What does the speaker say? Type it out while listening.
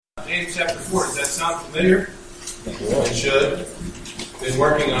James chapter 4. Does that sound familiar? It should. Been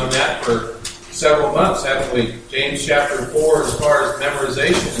working on that for several months, haven't we? James chapter 4 as far as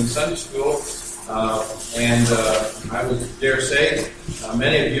memorization in Sunday school. I would dare say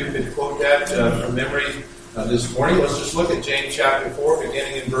many of you could quote that from memory this morning. Let's just look at James chapter 4,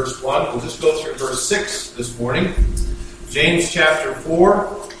 beginning in verse 1. We'll just go through verse 6 this morning. James chapter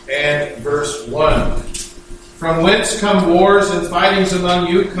 4 and verse 1. From whence come wars and fightings among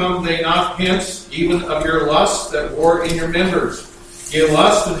you? Come they not hence, even of your lusts that war in your members? Ye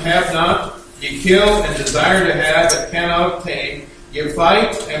lust and have not, ye kill and desire to have and cannot obtain. Ye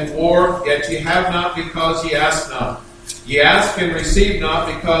fight and war, yet ye have not because ye ask not. Ye ask and receive not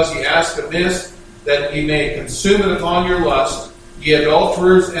because ye ask amiss, that ye may consume it upon your lust. Ye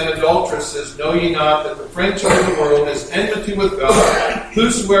adulterers and adulteresses, know ye not that the friendship of the world is enmity with God?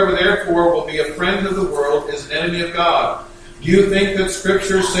 Whosoever therefore will be a friend of the world is an enemy of God. Do you think that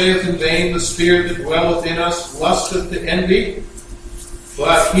Scripture saith in vain, the Spirit that dwelleth in us lusteth to envy?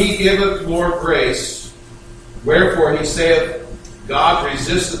 But he giveth more grace. Wherefore he saith, God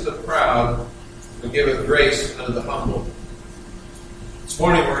resisteth the proud, and giveth grace unto the humble. This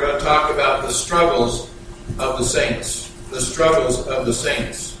morning we're going to talk about the struggles of the saints. The struggles of the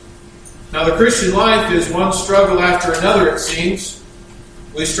saints. Now the Christian life is one struggle after another, it seems.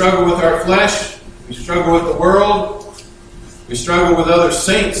 We struggle with our flesh. We struggle with the world. We struggle with other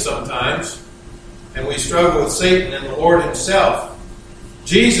saints sometimes. And we struggle with Satan and the Lord himself.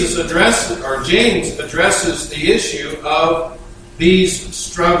 James addresses the issue of these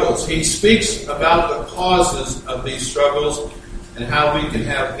struggles. He speaks about the causes of these struggles and how we can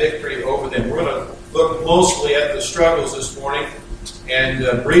have victory over them. We're going to look mostly at the struggles this morning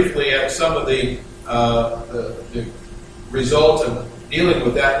and briefly at some of the results of dealing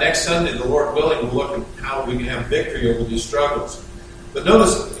with that. Next Sunday, the Lord willing, we'll look at how we can have victory over these struggles. But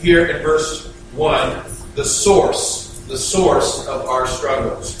notice here in verse 1, the source of our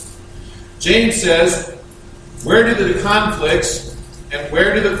struggles. James says, where do the conflicts and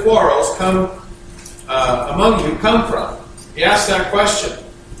where do the quarrels come among you come from? He asks that question.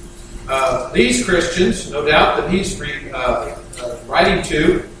 These Christians, no doubt that he's writing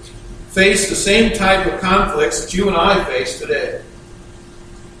to, face the same type of conflicts that you and I face today.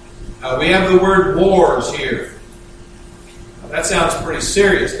 We have the word wars here. That sounds pretty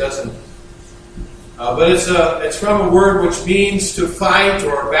serious, doesn't it? But it's from a word which means to fight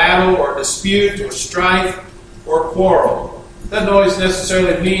or battle or dispute or strife or quarrel. It doesn't always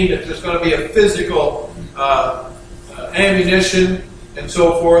necessarily mean that there's going to be a physical ammunition and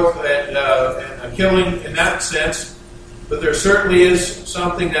so forth, and a killing in that sense. But there certainly is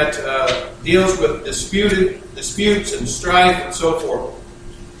something that deals with disputes and strife and so forth.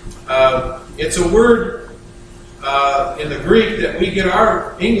 It's a word in the Greek that we get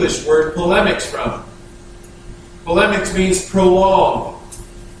our English word polemics from. Polemics means prolonged.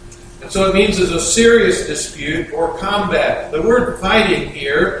 And so it means there's a serious dispute or combat. The word fighting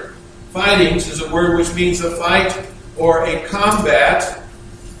here, fightings, is a word which means a fight or a combat,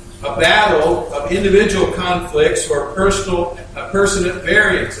 a battle of individual conflicts or personate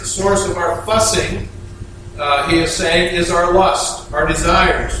variance. The source of our fussing, he is saying, is our lust, our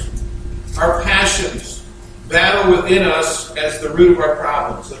desires, our passions, battle within us as the root of our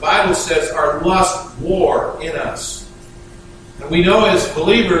problems. The Bible says our lust war in us. And we know as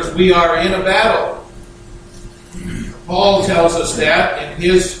believers we are in a battle. Paul tells us that in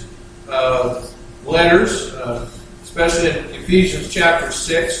his letters, especially in Ephesians chapter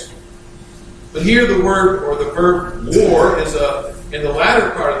 6. But here the word or the verb war is in the latter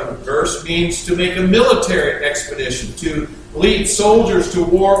part of the verse means to make a military expedition, to lead soldiers to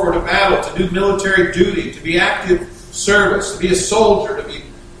war or to battle, to do military duty, to be active service, to be a soldier, to be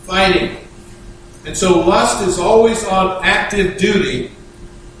fighting. And so lust is always on active duty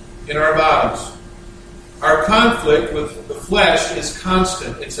in our bodies. Our conflict with the flesh is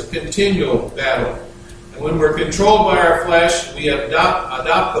constant. It's a continual battle. And when we're controlled by our flesh, we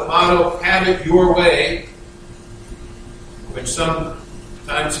adopt the motto, have it your way, which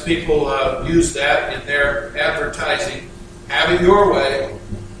sometimes people use that in their advertising. Have it your way.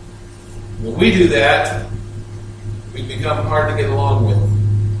 When we do that, we become hard to get along with.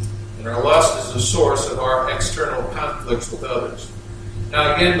 And our lust is the source of our external conflicts with others.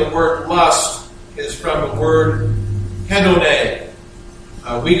 Now again, the word lust is from the word hedone.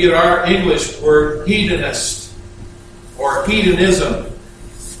 We get our English word hedonist or hedonism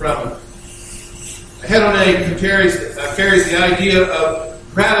from hedone carries the idea of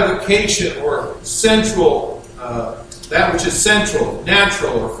gratification or central, that which is central,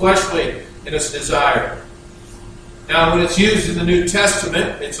 natural, or fleshly in its desire. Now, when it's used in the New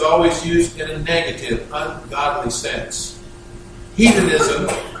Testament, it's always used in a negative, ungodly sense. Hedonism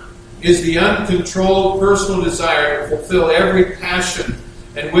is the uncontrolled personal desire to fulfill every passion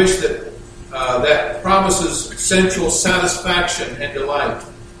and wish that promises sensual satisfaction and delight.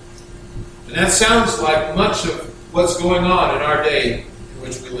 And that sounds like much of what's going on in our day in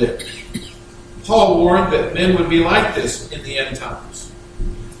which we live. Paul warned that men would be like this in the end times.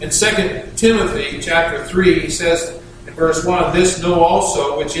 In 2 Timothy chapter 3, he says in verse 1, "This know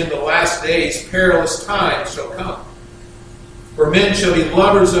also, which in the last days perilous times shall come. For men shall be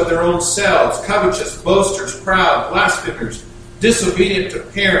lovers of their own selves, covetous, boasters, proud, blasphemers, disobedient to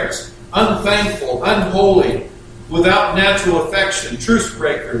parents, unthankful, unholy, without natural affection, truce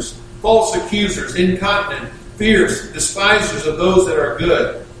breakers, false accusers, incontinent, fierce, despisers of those that are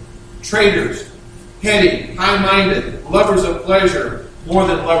good, traitors, heady, high-minded, lovers of pleasure more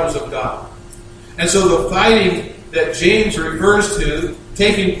than lovers of God." And so the fighting that James refers to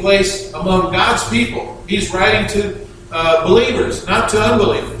taking place among God's people, he's writing to believers, not to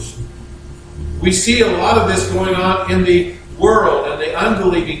unbelievers. We see a lot of this going on in the world, in the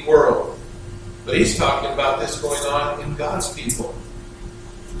unbelieving world. But he's talking about this going on in God's people.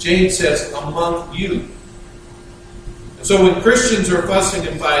 James says, among you. And so when Christians are fussing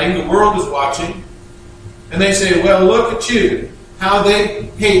and fighting, the world is watching, and they say, well, look at you, how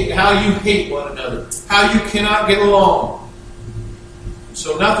you hate one another, how you cannot get along.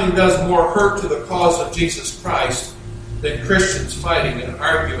 So nothing does more hurt to the cause of Jesus Christ than Christians fighting and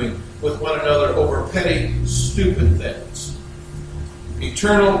arguing with one another over petty, stupid things.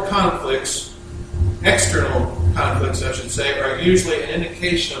 External conflicts, I should say, are usually an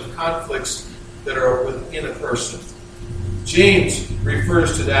indication of conflicts that are within a person. James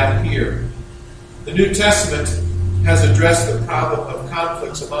refers to that here. The New Testament has addressed the problem of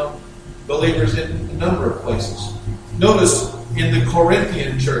conflicts among believers in a number of places. Notice in the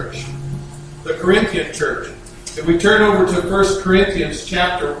Corinthian church. The Corinthian church. If we turn over to 1 Corinthians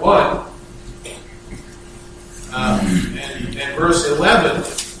chapter 1 and verse 11,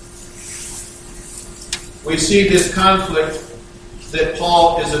 we see this conflict that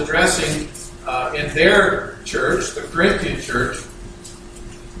Paul is addressing in their church, the Corinthian church.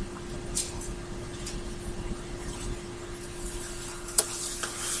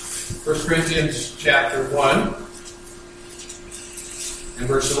 First Corinthians chapter 1 and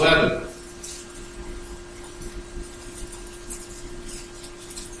verse 11.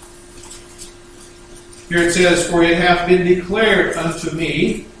 Here it says, "For it hath been declared unto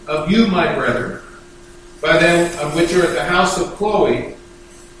me of you, my brethren, by them of which are at the house of Chloe,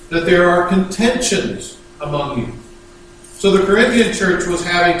 that there are contentions among you." So the Corinthian church was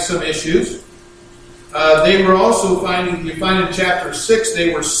having some issues. They were also you find in chapter 6,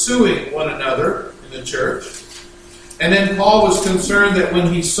 they were suing one another in the church. And then Paul was concerned that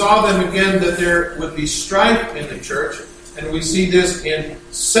when he saw them again, that there would be strife in the church. And we see this in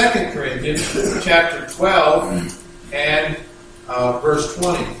 2 Corinthians chapter 12 and verse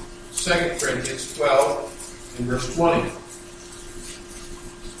 20. 2 Corinthians 12 and verse 20.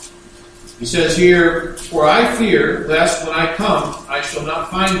 He says here, "For I fear, lest when I come, I shall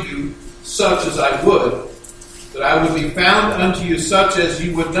not find you such as I would, that I would be found unto you such as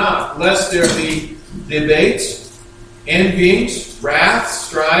you would not, lest there be debates, envyings, wraths,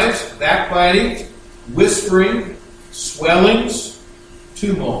 strifes, backbiting, whispering, swellings,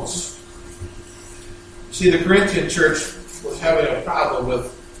 tumults." See, the Corinthian church was having a problem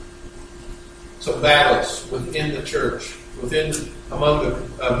with some battles within the church, among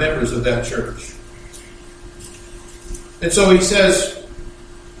the members of that church. And so he says,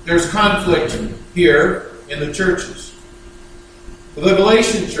 there's conflict here in the churches. The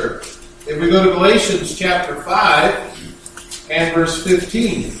Galatian church. If we go to Galatians chapter 5 and verse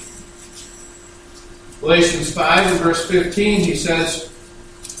 15. Galatians 5 and verse 15, he says,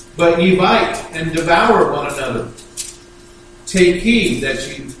 "But ye bite and devour one another. Take heed that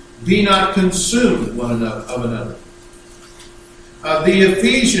ye be not consumed one of another." The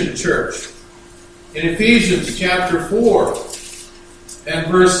Ephesian church. In Ephesians chapter 4 and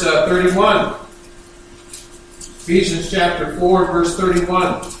verse 31. Ephesians chapter 4 verse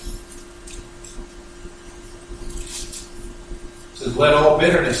 31. It says, "Let all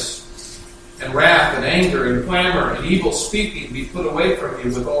bitterness and wrath and anger and clamor and evil speaking be put away from you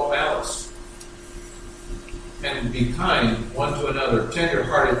with all malice. And be kind one to another,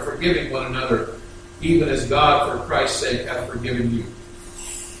 tender-hearted, forgiving one another, even as God for Christ's sake hath forgiven you."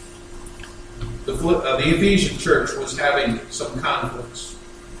 The Ephesian church was having some conflicts.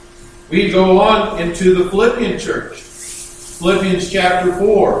 We go on into the Philippian church. Philippians chapter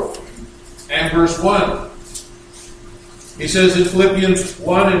 4 and verse 1. He says in Philippians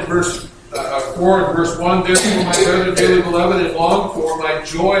 1 and verse 4 and verse 1, therefore, my brother, dearly beloved, and long for my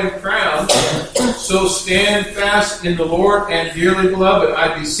joy and crown, so stand fast in the Lord, and dearly beloved,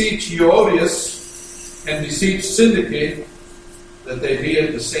 I beseech Euodias and beseech Syntyche that they be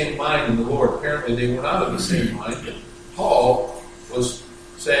of the same mind in the Lord. Apparently they were not of the same mind. Paul was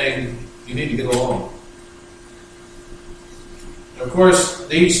saying, you need to get along. And of course,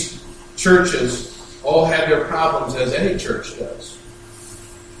 these churches all had their problems, as any church does.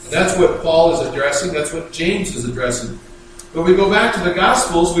 And that's what Paul is addressing. That's what James is addressing. But we go back to the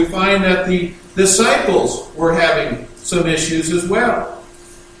Gospels, we find that the disciples were having some issues as well.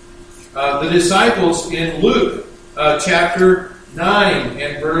 The disciples in Luke chapter 9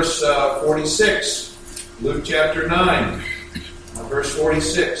 and verse 46. Luke chapter 9, verse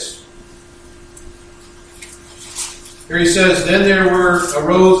 46. Here he says, then there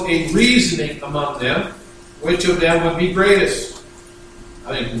arose a reasoning among them, which of them would be greatest.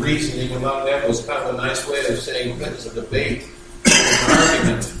 I think reasoning among them was kind of a nice way of saying that it's a debate, an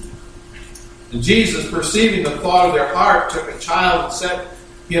argument. And Jesus, perceiving the thought of their heart, took a child and set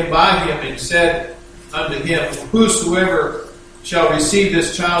him by him and said unto him, whosoever shall receive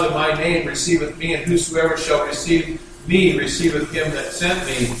this child in my name receiveth me, and whosoever shall receive me receiveth him that sent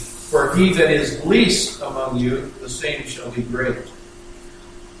me. For he that is least among you, the same shall be great.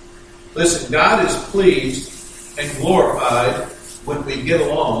 Listen, God is pleased and glorified when we get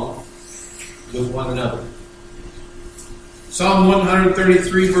along with one another. Psalm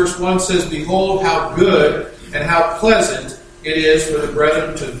 133 verse 1 says, behold how good and how pleasant it is for the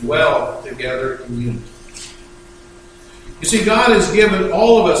brethren to dwell together in unity. You see, God has given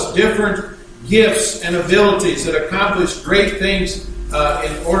all of us different gifts and abilities that accomplish great things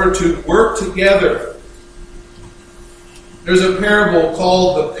in order to work together. There's a parable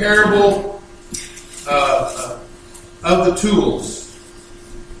called the parable of the tools.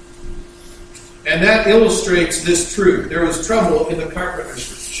 And that illustrates this truth. There was trouble in the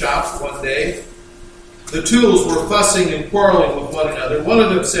carpenter's shop one day. The tools were fussing and quarreling with one another. One of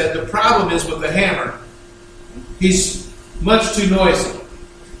them said, the problem is with the hammer. He's much too noisy.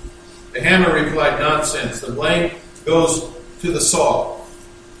 The hammer replied, nonsense. The blame goes to the saw.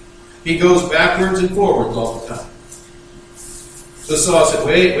 He goes backwards and forwards all the time. The saw said,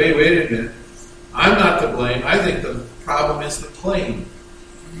 wait a minute. I'm not to blame. I think the problem is the plane.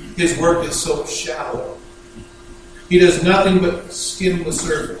 His work is so shallow. He does nothing but skim the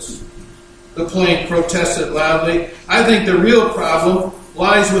surface. The plane protested loudly. I think the real problem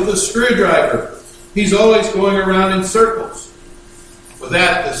lies with the screwdriver. He's always going around in circles. With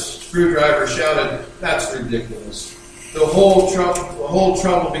that, the screwdriver shouted, that's ridiculous. The whole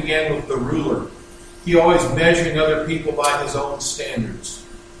trouble began with the ruler. He always measuring other people by his own standards.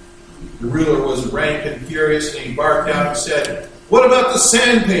 The ruler was rank and furious, and he barked out and said, what about the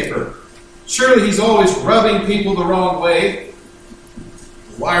sandpaper? Surely he's always rubbing people the wrong way.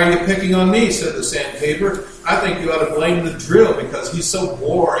 Why are you picking on me, said the sandpaper. I think you ought to blame the drill because he's so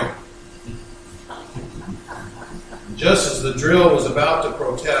boring. Just as the drill was about to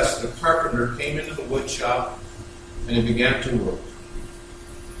protest, the carpenter came into the wood shop and he began to work.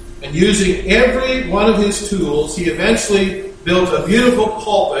 And using every one of his tools, he eventually built a beautiful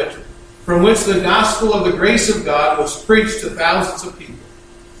pulpit from which the gospel of the grace of God was preached to thousands of people.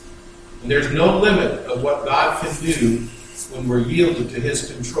 And there's no limit of what God can do when we're yielded to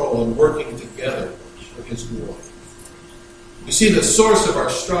his control and working together for his glory. You see, the source of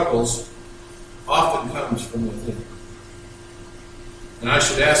our struggles often comes from within. And I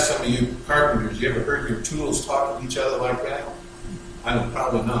should ask some of you carpenters, you ever heard your tools talk to each other like that? I don't,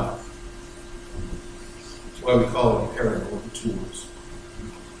 probably not. That's why we call it a parable of the tools.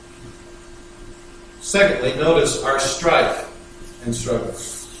 Secondly, notice our strife and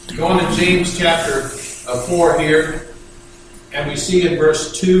struggles. Go on to James chapter 4 here, and we see in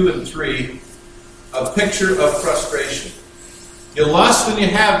verse 2 and 3 a picture of frustration. You lust and you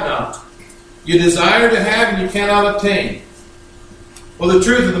have not. You desire to have and you cannot obtain. Well, the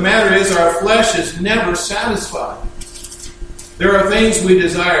truth of the matter is our flesh is never satisfied. There are things we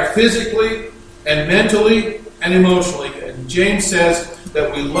desire physically and mentally and emotionally. And James says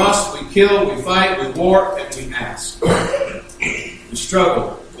that we lust, we kill, we fight, we war, and we ask. We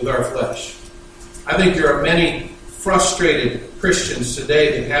struggle with our flesh. I think there are many frustrated Christians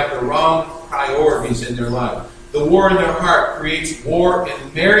today that have the wrong priorities in their life. The war in their heart creates war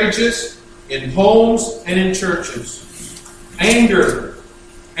in marriages, in homes, and in churches. Anger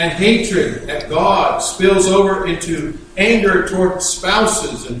and hatred at God spills over into anger toward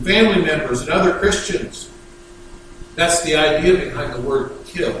spouses and family members and other Christians. That's the idea behind the word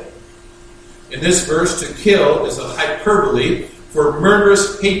kill. In this verse, to kill is a hyperbole for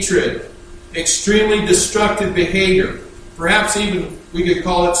murderous hatred, extremely destructive behavior. Perhaps even we could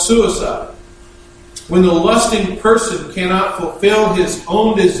call it suicide. When the lusting person cannot fulfill his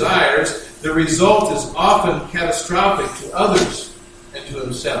own desires, the result is often catastrophic to others and to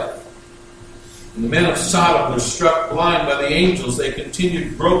himself. When the men of Sodom were struck blind by the angels, they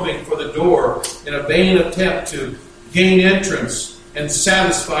continued groping for the door in a vain attempt to gain entrance and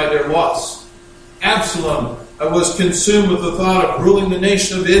satisfy their lust. Absalom was consumed with the thought of ruling the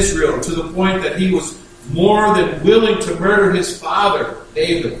nation of Israel to the point that he was more than willing to murder his father,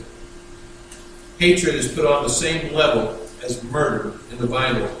 David. Hatred is put on the same level as murder in the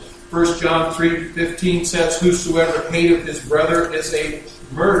Bible. 1 John 3:15 says, "Whosoever hateth his brother is a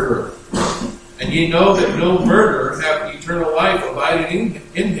murderer. And ye know that no murderer hath eternal life abiding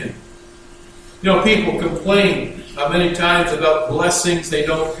in him." You know, people complain many times about blessings they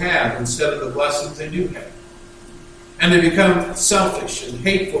don't have instead of the blessings they do have. And they become selfish and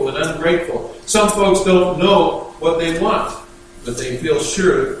hateful and ungrateful. Some folks don't know what they want, but they feel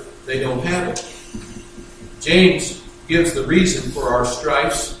sure they don't have it. James gives the reason for our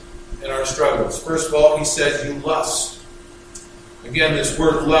strifes and our struggles. First of all, he says, you lust. Again, this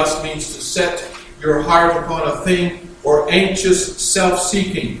word lust means to set your heart upon a thing or anxious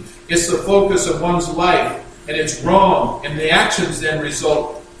self-seeking. It's the focus of one's life, and it's wrong, and the actions then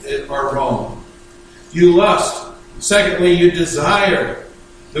result are wrong. You lust. Secondly, you desire.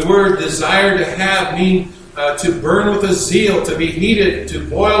 The word desire to have means to burn with a zeal, to be heated, to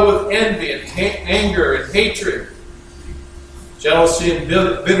boil with envy and anger and hatred. Jealousy and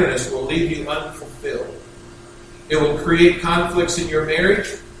bitterness will leave you unfulfilled. It will create conflicts in your marriage,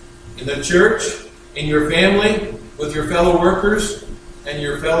 in the church, in your family, with your fellow workers, and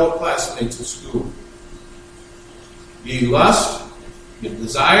your fellow classmates at school. You lust, you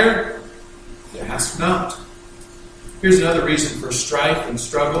desire, you ask not. Here's another reason for strife and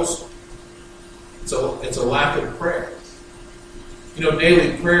struggles. It's a lack of prayer. You know,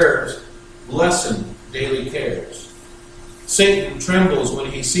 daily prayers lessen daily cares. Satan trembles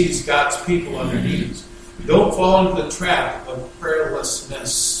when he sees God's people on their knees. Don't fall into the trap of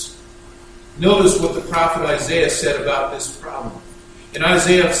prayerlessness. Notice what the prophet Isaiah said about this problem. In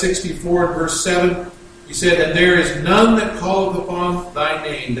Isaiah 64 verse 7, he said, "And there is none that calleth upon thy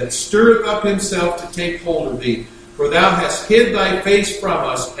name, that stirreth up himself to take hold of thee. For thou hast hid thy face from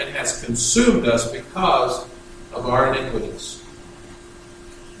us, and hast consumed us because of our iniquities."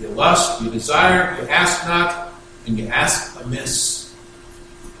 You lust, you desire, you ask not, and you ask amiss.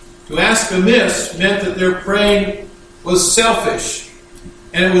 To ask amiss meant that their praying was selfish,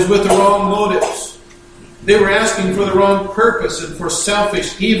 and it was with the wrong motives. They were asking for the wrong purpose and for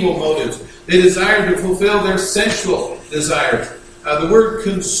selfish, evil motives. They desired to fulfill their sensual desires. The word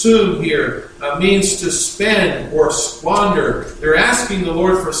consume here means to spend or squander. They're asking the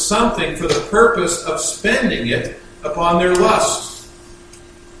Lord for something for the purpose of spending it upon their lust.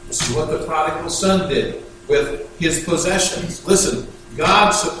 This is what the prodigal son did with his possessions. Listen,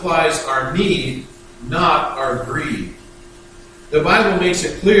 God supplies our need, not our greed. The Bible makes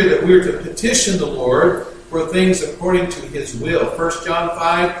it clear that we're to petition the Lord for things according to His will. 1 John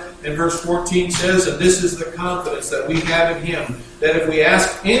 5 and verse 14 says, "And this is the confidence that we have in Him, that if we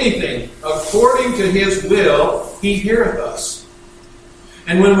ask anything according to His will, He heareth us."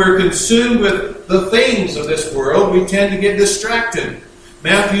 And when we're consumed with the things of this world, we tend to get distracted.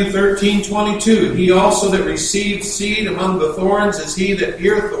 Matthew 13:22, "He also that received seed among the thorns is he that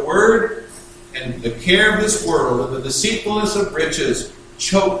heareth the word, and the care of this world and the deceitfulness of riches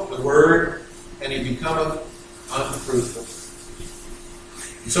choke the word, and he becometh unfruitful."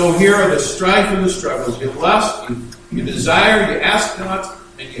 So here are the strife and the struggles. You lust, you desire, you ask not,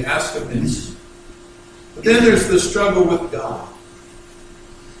 and you ask amiss. But then there's the struggle with God.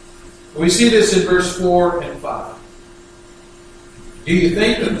 We see this in verse 4 and 5. "Do you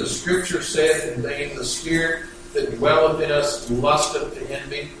think that the Scripture saith in vain, the Spirit that dwelleth in us lusteth to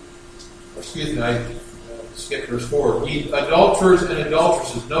envy?" Excuse me, I skipped verse 4. "Ye adulterers and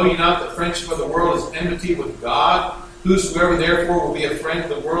adulteresses, know ye not that friendship of the world is enmity with God? Whosoever therefore will be a friend of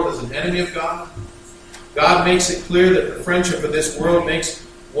the world is an enemy of God." God makes it clear that the friendship of this world makes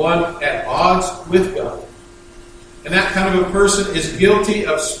one at odds with God. And that kind of a person is guilty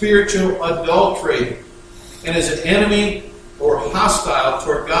of spiritual adultery and is an enemy or hostile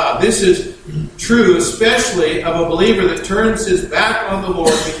toward God. This is true especially of a believer that turns his back on the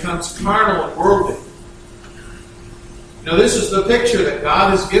Lord and becomes carnal and worldly. Now, this is the picture that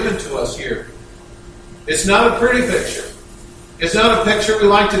God has given to us here. It's not a pretty picture. It's not a picture we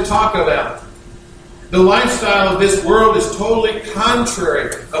like to talk about. The lifestyle of this world is totally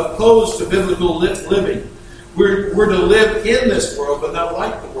contrary, opposed to biblical living. We're to live in this world, but not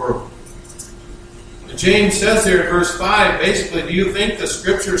like the world. And James says there in verse 5, basically, do you think the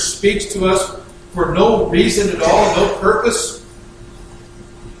Scripture speaks to us for no reason at all, no purpose?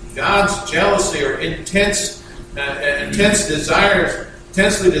 God's jealousy or intensely desires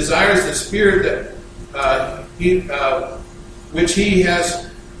the Spirit that which He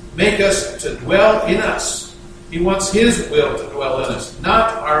has make us to dwell in us. He wants His will to dwell in us,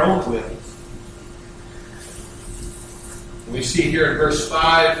 not our own will. We see here in verse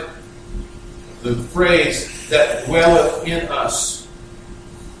 5 the phrase that dwelleth in us.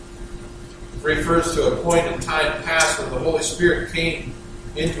 It refers to a point in time past when the Holy Spirit came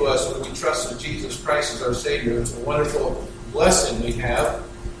into us when we trusted Jesus Christ as our Savior. It's a wonderful blessing we have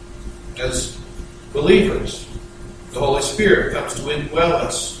as believers. The Holy Spirit comes to indwell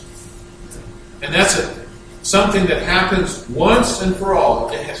us. And that's something that happens once and for all.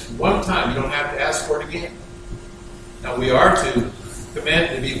 It has one time. You don't have to ask for it again. Now we are to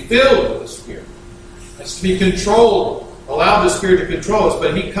command to be filled with the Spirit. That's to be controlled. Allow the Spirit to control us.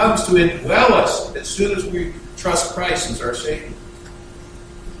 But He comes to indwell us as soon as we trust Christ as our Savior.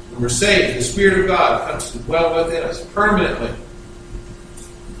 When we're saved, the Spirit of God comes to dwell within us permanently.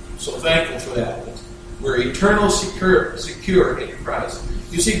 So thankful for that. We're eternally secure in Christ.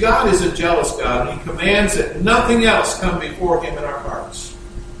 You see, God is a jealous God, and He commands that nothing else come before Him in our hearts.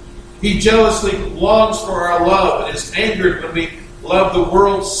 He jealously longs for our love and is angered when we love the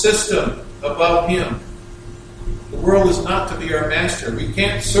world's system above Him. The world is not to be our master. We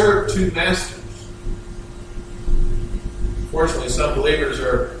can't serve two masters. Fortunately, some believers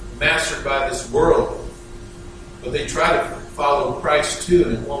are mastered by this world, but they try to follow Christ too,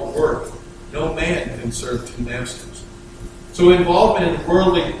 and it won't work. No man can serve two masters. So involvement in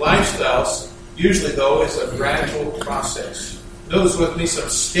worldly lifestyles, usually though, is a gradual process. Notice with me some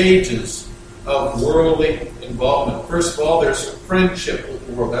stages of worldly involvement. First of all, there's friendship with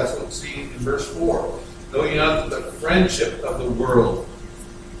the world. That's what we see in verse 4. Knowing not the friendship of the world.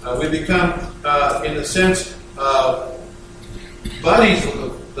 We become, in a sense, buddies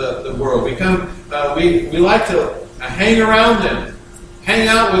with the world. We like to hang around them, hang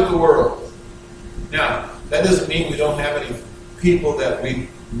out with the world. Now, that doesn't mean we don't have any people that we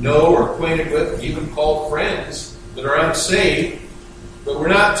know or acquainted with, even called friends, that are unsaved. But we're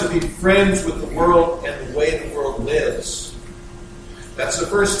not to be friends with the world and the way the world lives. That's the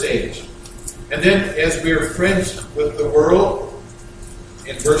first stage. And then, as we are friends with the world,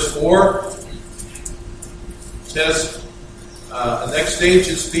 in verse 4, it says, the next stage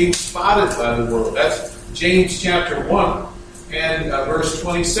is being spotted by the world. That's James chapter 1 and verse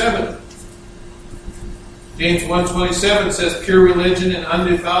 27. James 1:27 says, pure religion and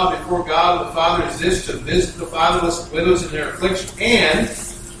undefiled before God the Father is this, to visit the fatherless and widows in their affliction, and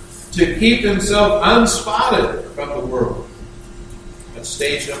to keep himself unspotted from the world. That's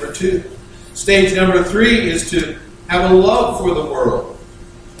stage number 2. Stage number 3 is to have a love for the world.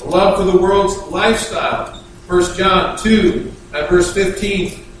 A love for the world's lifestyle. 1 John 2, verse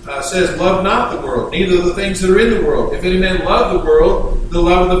 15 says, love not the world, neither the things that are in the world. If any man love the world, the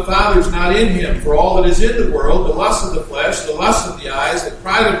love of the Father is not in him. For all that is in the world, the lust of the flesh, the lust of the eyes, the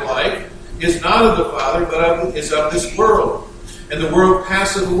pride of life, is not of the Father, but is of this world. And the world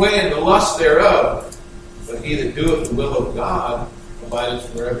passeth away, and the lust thereof. But he that doeth the will of God abideth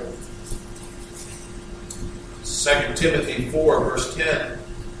forever. 2 Timothy 4, verse 10,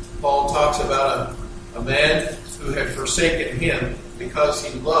 Paul talks about a man who had forsaken him because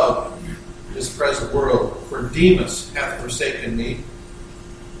he loved this present world. For Demas hath forsaken me.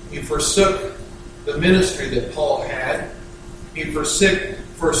 He forsook the ministry that Paul had. He forsook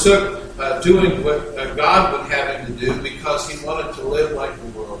doing what God would have him to do because he wanted to live like the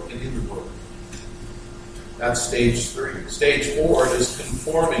world and in the world. That's stage 3. Stage 4 is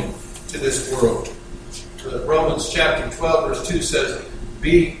conforming to this world. Romans chapter 12, verse 2 says,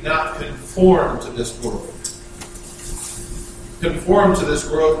 be not conformed to this world. Conform to this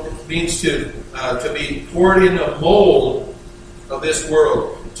world means to be poured in a mold of this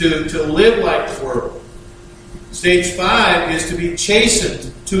world, to live like the world. Stage 5 is to be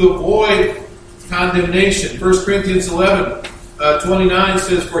chastened, to avoid condemnation. 1 Corinthians 11, 29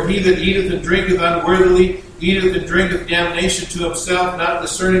 says, for he that eateth and drinketh unworthily eateth and drinketh damnation to himself, not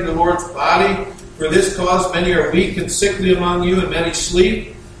discerning the Lord's body. For this cause many are weak and sickly among you, and many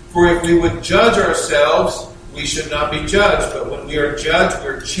sleep. For if we would judge ourselves, we should not be judged. But when we are judged, we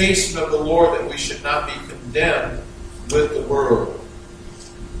are chastened of the Lord, that we should not be condemned with the world.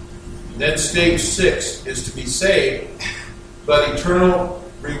 And then stage 6 is to be saved, but eternal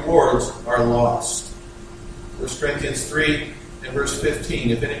rewards are lost. 1 Corinthians 3 and verse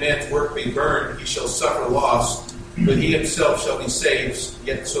 15. If any man's work be burned, he shall suffer loss, but he himself shall be saved,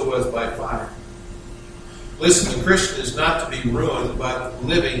 yet so as by fire. Listen, the Christian is not to be ruined by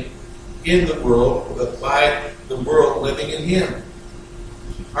living in the world, but by the world living in him.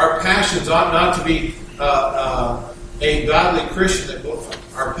 Our passions ought not to be a godly Christian that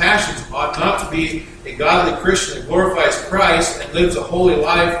our passions ought not to be a godly Christian that glorifies Christ and lives a holy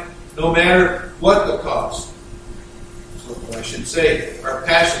life no matter what the cost. So I should say our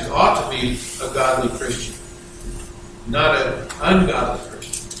passions ought to be a godly Christian, not an ungodly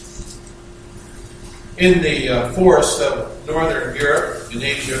Christian. In the forests of northern Europe and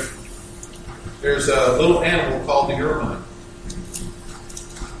Asia, there's a little animal called the ermine.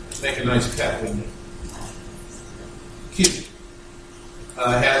 Make a nice cat, wouldn't it? Cute.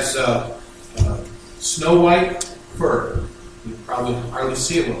 Has snow white fur. You probably hardly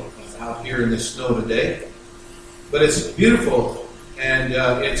see it out here in the snow today. But it's beautiful, and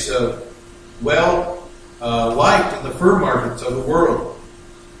it's well liked in the fur markets of the world.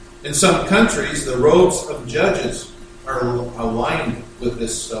 In some countries, the robes of judges are aligned with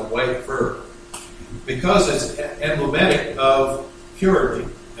this white fur because it's emblematic of purity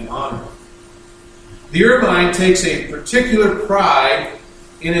and honor. The ermine takes a particular pride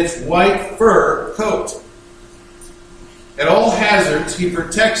in its white fur coat. At all hazards, he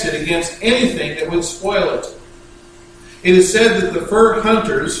protects it against anything that would spoil it. It is said that the fur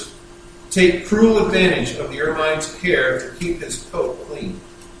hunters take cruel advantage of the ermine's care to keep his coat clean.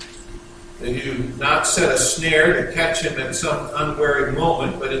 They do not set a snare to catch him at some unwary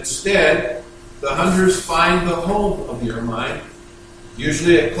moment, but instead, the hunters find the home of the ermine,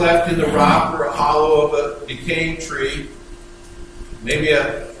 usually a cleft in the rock or a hollow of a decaying tree, maybe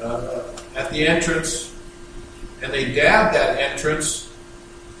at the entrance, and they dab that entrance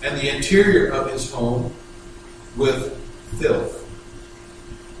and the interior of his home with filth.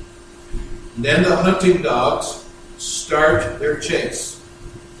 And then the hunting dogs start their chase.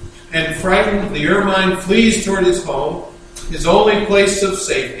 And frightened, the ermine flees toward his home, his only place of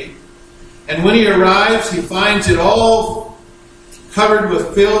safety. And when he arrives, he finds it all covered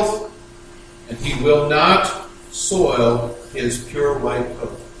with filth, and he will not soil his pure white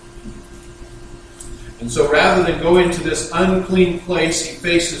coat. And so rather than go into this unclean place, he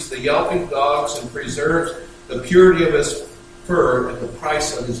faces the yelping dogs and preserves the purity of his fur at the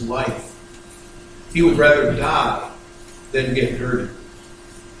price of his life. He would rather die than get dirty.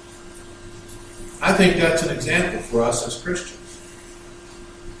 I think that's an example for us as Christians.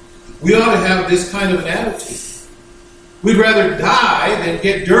 We ought to have this kind of an attitude. We'd rather die than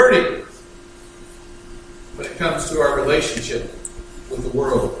get dirty when it comes to our relationship with the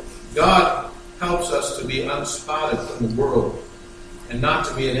world. God helps us to be unspotted from the world and not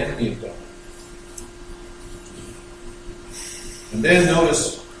to be an enemy of God. And then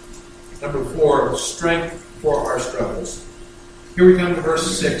notice, number 4, strength for our struggles. Here we come to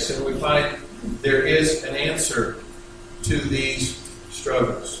verse 6, and we find there is an answer to these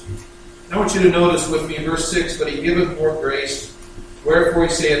struggles. I want you to notice with me in verse 6, but he giveth more grace. Wherefore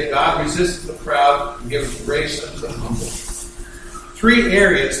he saith, God resisteth the proud and giveth grace unto the humble. 3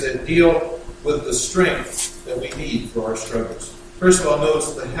 areas that deal with the strength that we need for our struggles. First of all,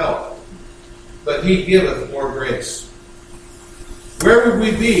 notice the help. But he giveth more grace. Where would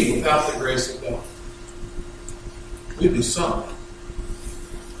we be without the grace of God? We'd be sunk.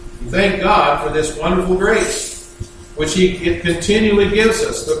 Thank God for this wonderful grace, which he continually gives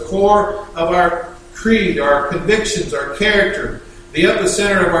us, the core of our creed, our convictions, our character, the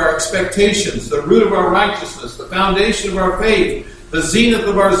epicenter of our expectations, the root of our righteousness, the foundation of our faith, the zenith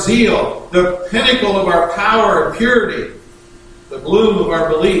of our zeal, the pinnacle of our power and purity, the bloom of our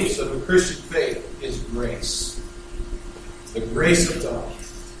beliefs of the Christian faith is grace. The grace of God.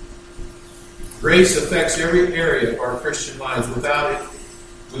 Grace affects every area of our Christian lives. Without it,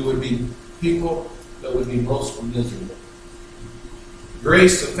 we would be people that would be most miserable.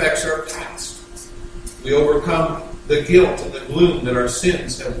 Grace affects our past. We overcome the guilt and the gloom that our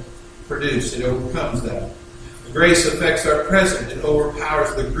sins have produced. It overcomes that. Grace affects our present. It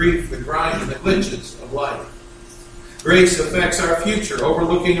overpowers the grief, the grind, and the glitches of life. Grace affects our future,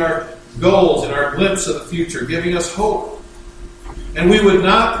 overlooking our goals and our glimpse of the future, giving us hope. And we would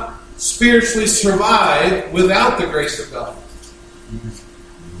not spiritually survive without the grace of God.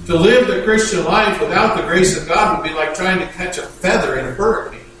 To live the Christian life without the grace of God would be like trying to catch a feather in a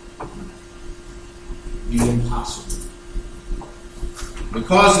hurricane. It would be impossible.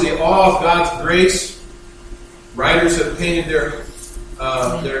 Because of the awe of God's grace, writers have painted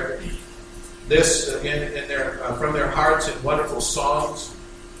from their hearts in wonderful songs.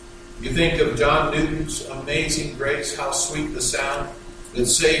 You think of John Newton's Amazing Grace, how sweet the sound that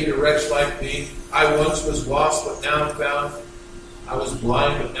saved a wretch like me. I once was lost, but now I'm found. I was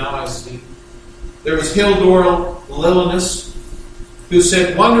blind, but now I see. There was Hildor Lilianus, who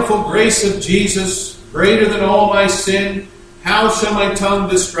said, wonderful grace of Jesus, greater than all my sin. How shall my tongue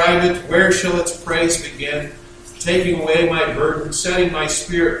describe it? Where shall its praise begin? Taking away my burden, setting my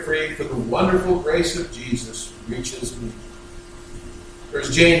spirit free, for the wonderful grace of Jesus reaches me.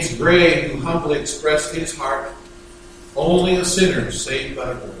 There's James Gray, who humbly expressed his heart, only a sinner saved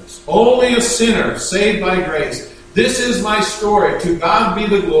by grace. Only a sinner saved by grace. This is my story. To God be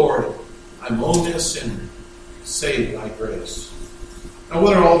the glory. I'm only a sinner saved by grace. Now,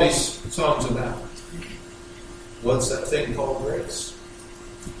 what are all these songs about? What's that thing called grace?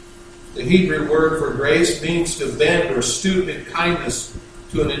 The Hebrew word for grace means to bend or stoop in kindness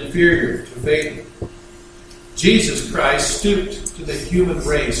to an inferior, to favor. Jesus Christ stooped to the human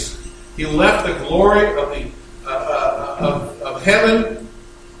race. He left the glory of heaven,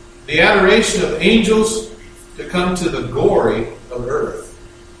 the adoration of angels, to come to the glory of earth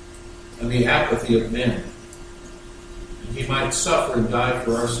and the apathy of men. And he might suffer and die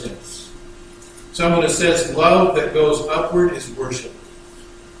for our sins. Someone that says love that goes upward is worship.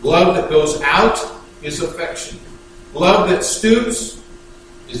 Love that goes out is affection. Love that stoops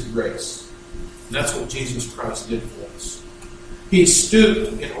is grace. And that's what Jesus Christ did for us. He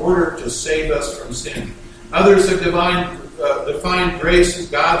stooped in order to save us from sin. Others have defined grace as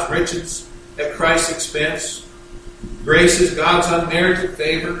God's riches at Christ's expense. Grace is God's unmerited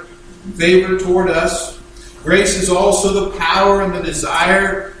favor toward us. Grace is also the power and the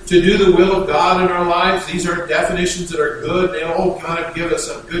desire to do the will of God in our lives. These are definitions that are good. They all kind of give us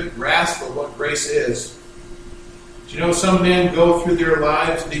a good grasp of what grace is. Do you know some men go through their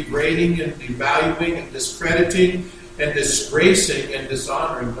lives degrading and devaluing and discrediting and disgracing and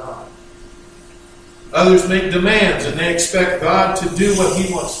dishonoring God? Others make demands and they expect God to do what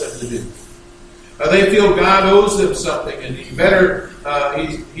He wants them to do. They feel God owes them something and He better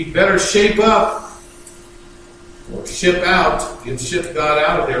shape up or ship out and ship God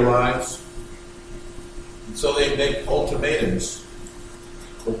out of their lives. And so they make ultimatums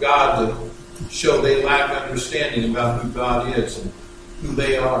for God to show they lack understanding about who God is and who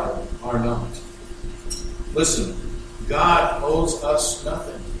they are not. Listen, God owes us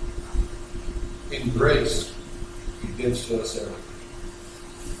nothing. In grace, He gives to us everything.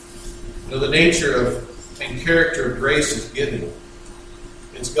 You know, the nature of and character of grace is giving.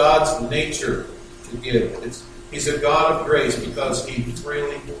 It's God's nature to give. He's a God of grace because He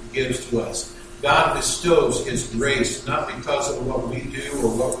freely gives to us. God bestows His grace not because of what we do or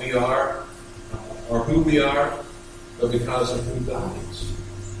what we are or who we are, but because of who God is.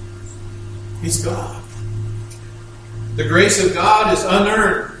 He's God. The grace of God is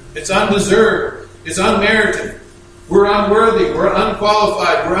unearned. It's undeserved. It's unmerited. We're unworthy. We're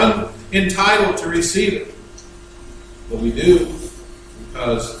unqualified. We're unentitled to receive it. But we do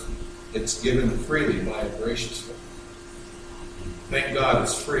because it's given freely by a gracious God. Thank God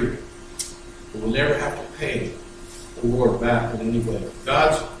it's free. But we'll never have to pay the Lord back in any way.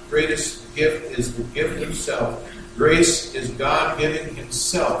 God's greatest gift is the gift Himself. Grace is God giving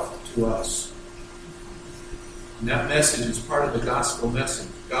Himself to us. And that message is part of the gospel message.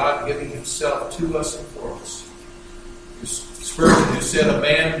 God giving Himself to us and for us. Spurgeon, who said, a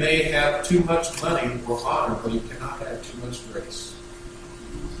man may have too much money or honor, but he cannot have too much grace.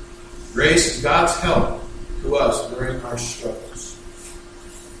 Grace is God's help to us during our struggles.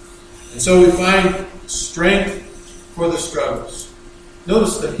 And so we find strength for the struggles.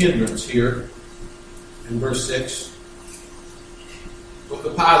 Notice the hindrance here in verse 6. With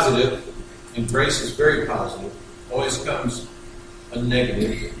the positive, and grace is very positive, always comes a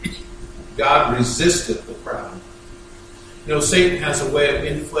negative. God resisteth the proud. You know, Satan has a way of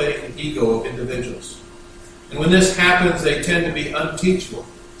inflating the ego of individuals. And when this happens, they tend to be unteachable.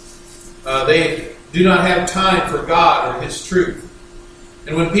 They do not have time for God or His truth.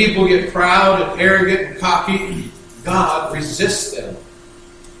 And when people get proud and arrogant and cocky, God resists them.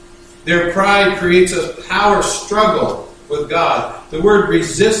 Their pride creates a power struggle with God. The word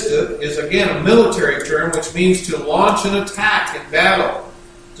resistive is again a military term which means to launch an attack in battle,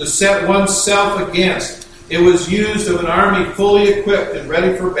 to set oneself against. It was used of an army fully equipped and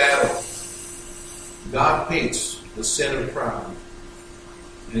ready for battle. God hates the sin of pride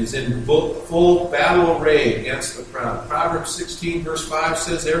and is in full battle array against the proud. Proverbs 16 verse 5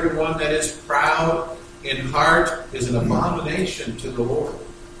 says, everyone that is proud in heart is an abomination to the Lord.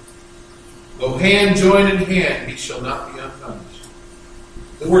 Though hand join in hand, he shall not be unpunished.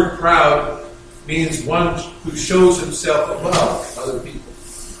 The word proud means one who shows himself above other people.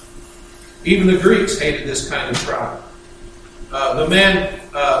 Even the Greeks hated this kind of pride. The man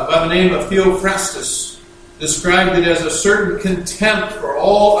by the name of Theophrastus described it as a certain contempt for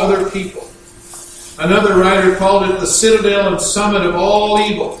all other people. Another writer called it the citadel and summit of all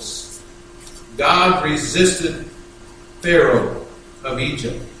evils. God resisted Pharaoh of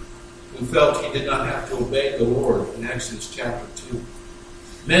Egypt, who felt he did not have to obey the Lord in Exodus chapter 2.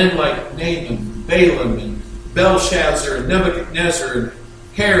 Men like Naaman, Balaam, and Belshazzar, and Nebuchadnezzar, and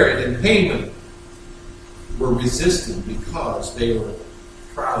Herod, and Haman were resisted because they were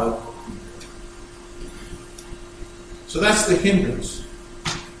proud people. So that's the hindrance.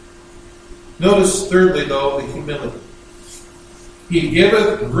 Notice, thirdly, though, the humility. He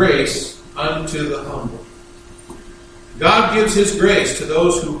giveth grace unto the humble. God gives His grace to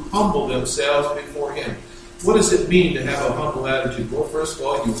those who humble themselves before Him. What does it mean to have a humble attitude? Well, first of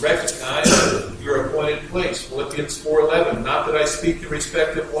all, you recognize your appointed place. Philippians 4:11. Not that I speak in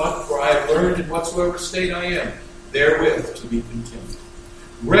respect of one, for I have learned in whatsoever state I am, therewith to be content.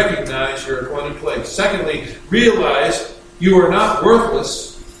 Recognize your appointed place. Secondly, realize you are not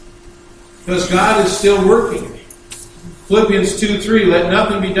worthless because God is still working. Philippians 2:3. Let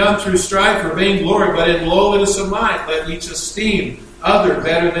nothing be done through strife or vainglory, but in lowliness of mind. Let each esteem other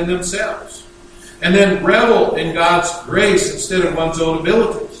better than themselves. And then revel in God's grace instead of one's own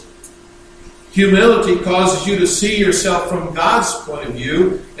abilities. Humility causes you to see yourself from God's point of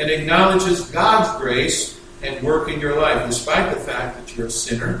view and acknowledges God's grace and work in your life, despite the fact that you're a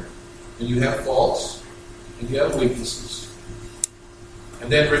sinner and you have faults and you have weaknesses.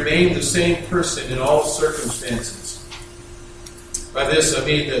 And then remain the same person in all circumstances. By this I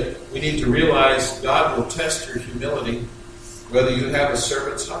mean that we need to realize God will test your humility whether you have a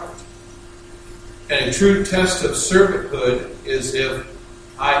servant's heart. And a true test of servanthood is if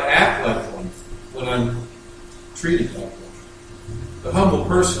I act like one when I'm treated like one. The humble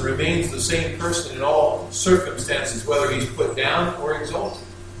person remains the same person in all circumstances, whether he's put down or exalted,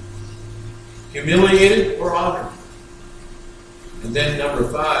 humiliated or honored. And then number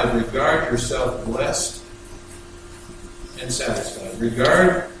 5, regard yourself blessed and satisfied.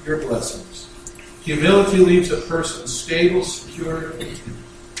 Regard your blessings. Humility leaves a person stable, secure, and content.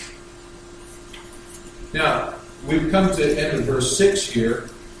 Now, we've come to the end of verse 6 here,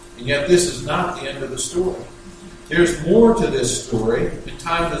 and yet this is not the end of the story. There's more to this story, and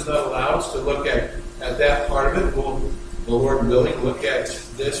time does not allow us to look at that part of it. We'll, the Lord willing, look at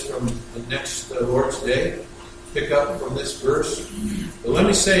this from the next Lord's Day, pick up from this verse. But let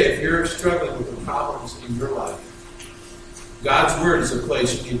me say, if you're struggling with the problems in your life, God's Word is a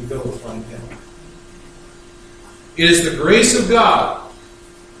place you need to go to find help. It is the grace of God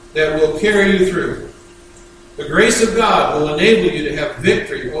that will carry you through. The grace of God will enable you to have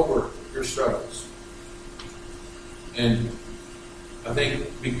victory over your struggles. And I think it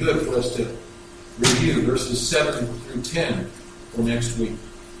would be good for us to review verses 7 through 10 for next week.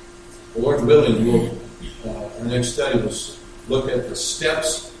 The Lord willing, our next study will look at the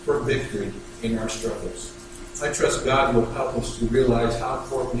steps for victory in our struggles. I trust God will help us to realize how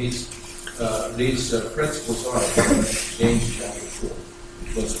important these principles are in James chapter 4.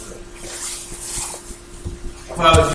 Let's pray. Father,